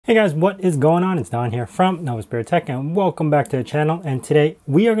Hey guys, what is going on? It's Don here from Novaspirit Tech and welcome back to the channel. And today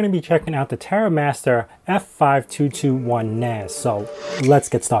we are going to be checking out the TerraMaster F5-221 NAS. So let's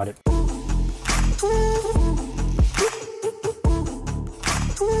get started.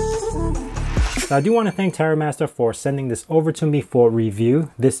 So I do want to thank TerraMaster for sending this over to me for review.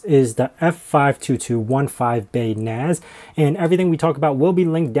 This is the F5-221 5-bay NAS, and everything we talk about will be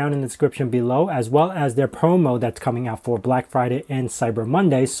linked down in the description below, as well as their promo that's coming out for Black Friday and Cyber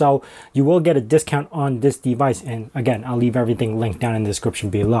Monday. So you will get a discount on this device, and again, I'll leave everything linked down in the description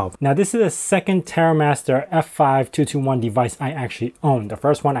below. Now, this is the second TerraMaster F5-221 device I actually own. The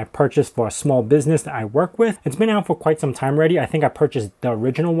first one I purchased for a small business that I work with. It's been out for quite some time already. I think I purchased the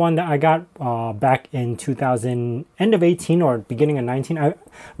original one that I got back in 2000, end of 18 or beginning of 19,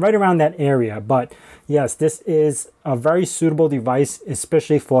 right around that area. But yes, this is a very suitable device,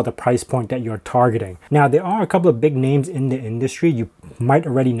 especially for the price point that you're targeting. Now, there are a couple of big names in the industry you might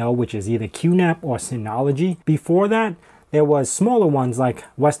already know, which is either QNAP or Synology. Before that, there was smaller ones like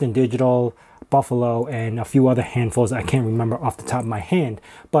Western Digital, Buffalo, and a few other handfuls I can't remember off the top of my hand.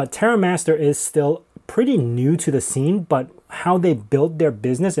 But TerraMaster is still pretty new to the scene, but how they built their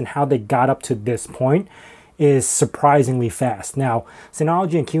business and how they got up to this point is surprisingly fast. Now,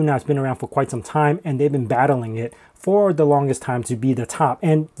 Synology and QNAP has been around for quite some time, and they've been battling it for the longest time to be the top.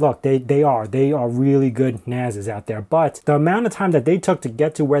 And look, they are really good NASs out there, but the amount of time that they took to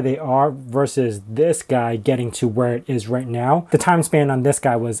get to where they are versus this guy getting to where it is right now, the time span on this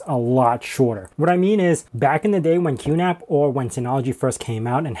guy was a lot shorter. What I mean is, back in the day when QNAP or when Synology first came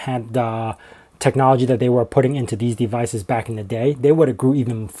out and had the technology that they were putting into these devices back in the day, they would have grew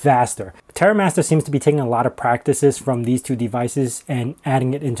even faster. TerraMaster seems to be taking a lot of practices from these two devices and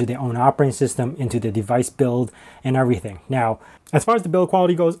adding it into their own operating system, into the device build and everything. Now, as far as the build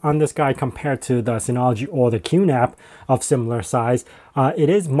quality goes on this guy compared to the Synology or the QNAP of similar size, it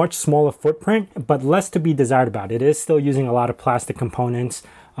is much smaller footprint, but less to be desired about. It is still using a lot of plastic components,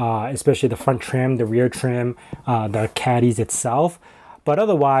 especially the front trim, the rear trim, the caddies itself. But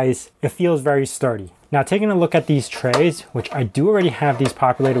otherwise, it feels very sturdy. Now, taking a look at these trays, which I do already have these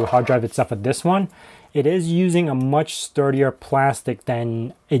populated with hard drive itself for this one, it is using a much sturdier plastic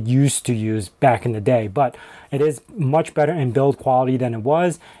than it used to use back in the day, but it is much better in build quality than it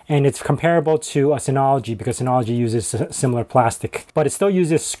was, and it's comparable to a Synology because Synology uses similar plastic, but it still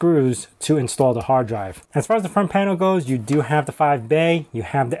uses screws to install the hard drive. As far as the front panel goes, you do have the 5-bay, you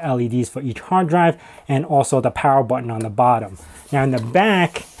have the LEDs for each hard drive, and also the power button on the bottom. Now in the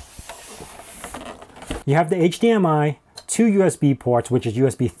back, you have the HDMI, 2 USB ports, which is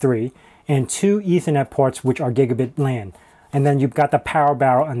USB 3, and 2 Ethernet ports, which are gigabit LAN. And then you've got the power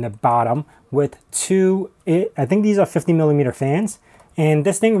barrel on the bottom with two, I think these are 50mm fans. And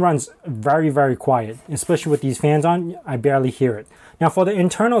this thing runs very, very quiet, especially with these fans on. I barely hear it. Now, for the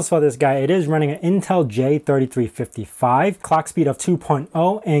internals for this guy, it is running an Intel J3355, clock speed of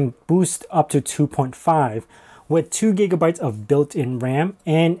 2.0 and boost up to 2.5. with 2 GB of built-in RAM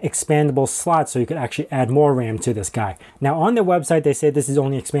and expandable slots, so you could actually add more RAM to this guy. Now, on their website, they say this is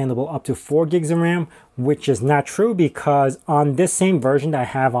only expandable up to 4 gigs of RAM, which is not true because on this same version that I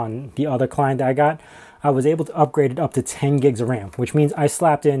have on the other client that I got, I was able to upgrade it up to 10 gigs of RAM, which means I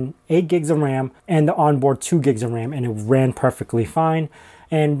slapped in 8 gigs of RAM and the onboard 2 gigs of RAM, and it ran perfectly fine.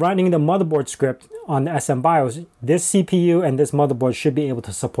 And running the motherboard script on the SM BIOS, this CPU and this motherboard should be able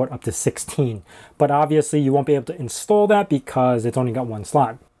to support up to 16. But obviously you won't be able to install that because it's only got one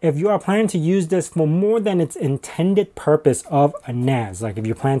slot. If you are planning to use this for more than its intended purpose of a NAS, like if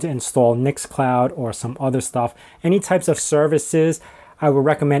you plan to install Nextcloud or some other stuff, any types of services, I would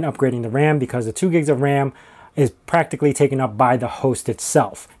recommend upgrading the RAM because the 2 gigs of RAM is practically taken up by the host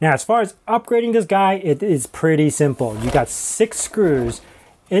itself. Now, as far as upgrading this guy, it is pretty simple. You got 6 screws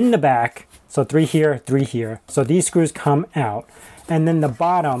in the back, so 3 here, 3 here. So these screws come out, and then the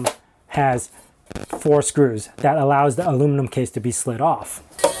bottom has 4 screws that allows the aluminum case to be slid off.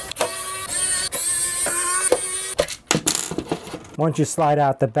 Once you slide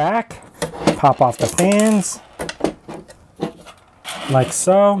out the back, pop off the fans, like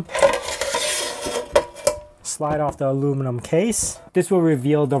so. Slide off the aluminum case. This will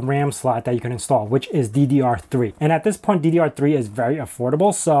reveal the RAM slot that you can install, which is DDR3. And at this point, DDR3 is very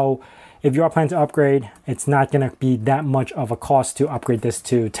affordable. So if you are planning to upgrade, it's not going to be that much of a cost to upgrade this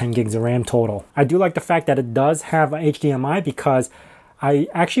to 10 gigs of RAM total. I do like the fact that it does have an HDMI because I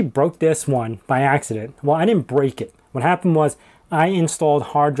actually broke this one by accident. Well, I didn't break it. What happened was I installed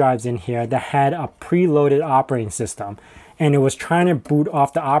hard drives in here that had a preloaded operating system, and it was trying to boot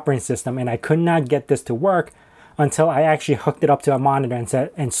off the operating system, and I could not get this to work until I actually hooked it up to a monitor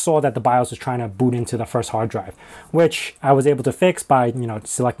and saw that the BIOS was trying to boot into the first hard drive, which I was able to fix by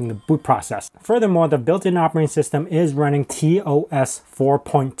selecting the boot process. Furthermore, the built-in operating system is running TOS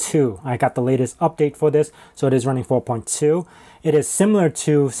 4.2. I got the latest update for this, so it is running 4.2. It is similar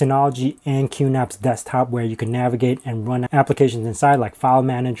to Synology and QNAP's desktop, where you can navigate and run applications inside like file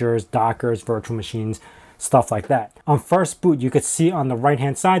managers, Dockers, virtual machines, stuff like that. On first boot, you could see on the right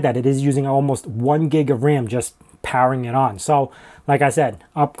hand side that it is using almost 1 gig of RAM just powering it on. So like I said,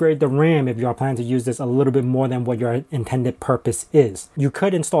 upgrade the RAM if you are planning to use this a little bit more than what your intended purpose is. You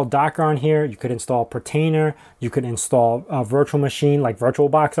could install Docker on here, you could install Pertainer, you could install a virtual machine like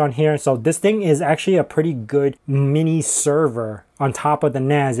VirtualBox on here. So this thing is actually a pretty good mini server on top of the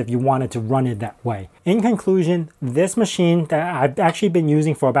NAS if you wanted to run it that way. In conclusion, this machine that I've actually been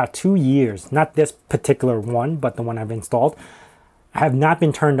using for about 2 years, not this particular one, but the one I've installed, have not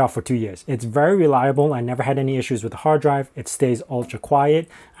been turned off for 2 years. It's very reliable. I never had any issues with the hard drive. It stays ultra quiet.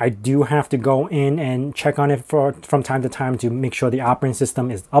 I do have to go in and check on it from time to time to make sure the operating system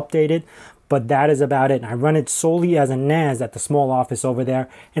is updated, but that is about it. I run it solely as a NAS at the small office over there,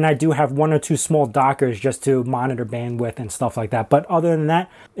 and I do have 1 or 2 small Dockers just to monitor bandwidth and stuff like that. But other than that,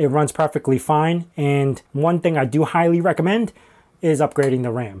 it runs perfectly fine. And one thing I do highly recommend is upgrading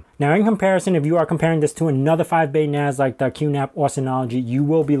the RAM. Now in comparison, if you are comparing this to another 5-bay NAS like the QNAP or Synology, you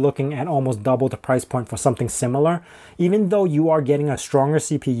will be looking at almost double the price point for something similar. Even though you are getting a stronger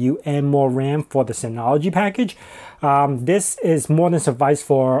CPU and more RAM for the Synology package, this is more than suffice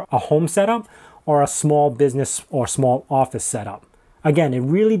for a home setup or a small business or small office setup. Again, it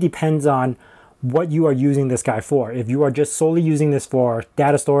really depends on what you are using this guy for. If you are just solely using this for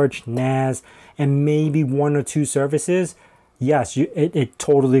data storage, NAS, and maybe 1 or 2 services, yes, it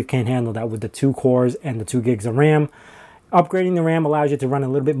totally can handle that with the 2 cores and the 2 gigs of RAM. Upgrading the RAM allows you to run a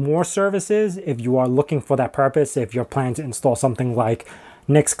little bit more services if you are looking for that purpose. If you're planning to install something like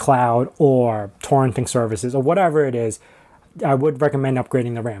Nextcloud or torrenting services or whatever it is, I would recommend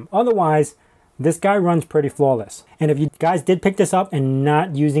upgrading the RAM. Otherwise, this guy runs pretty flawless. And if you guys did pick this up and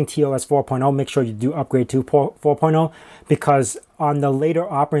not using TOS 4.0, make sure you do upgrade to 4.0, because on the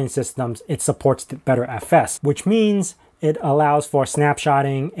later operating systems, it supports better FS, which means it allows for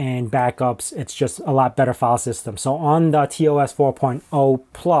snapshotting and backups. It's just a lot better file system. So on the TOS 4.0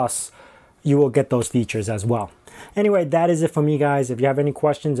 Plus, you will get those features as well. Anyway, that is it for me, guys. If you have any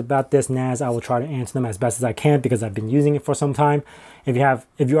questions about this NAS, I will try to answer them as best as I can because I've been using it for some time. If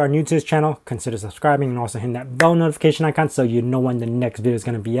you are new to this channel, consider subscribing and also hitting that bell notification icon so you know when the next video is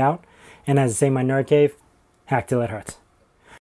going to be out. And as I say in my nerd cave, hack till it hurts.